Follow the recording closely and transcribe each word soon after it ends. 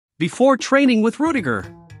Before training with Rudiger.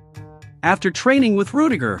 After training with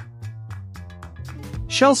Rudiger.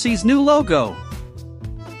 Chelsea's new logo.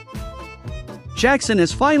 Jackson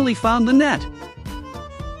has finally found the net.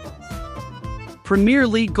 Premier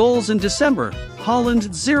League goals in December.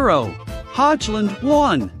 Haaland 0. Højlund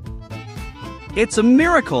 1. It's a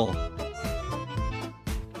miracle.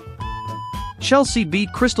 Chelsea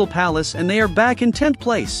beat Crystal Palace and they are back in 10th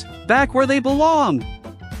place, back where they belong.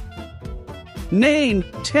 Name,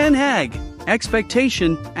 Ten Hag.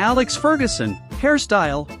 Expectation, Alex Ferguson.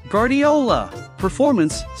 Hairstyle, Guardiola.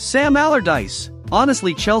 Performance, Sam Allardyce.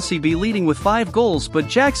 Honestly, Chelsea be leading with 5 goals, but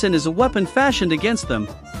Jackson is a weapon fashioned against them.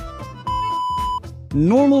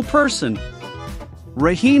 Normal person.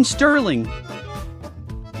 Raheem Sterling.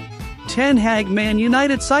 Ten Hag Man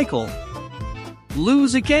United cycle.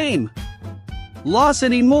 Lose a game. Loss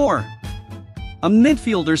anymore. A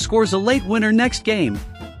midfielder scores a late winner next game.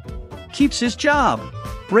 Keeps his job.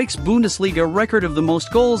 Breaks Bundesliga record of the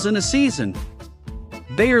most goals in a season.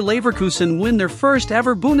 Bayer Leverkusen win their first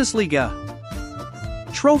ever Bundesliga.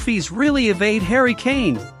 Trophies really evade Harry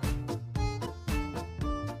Kane.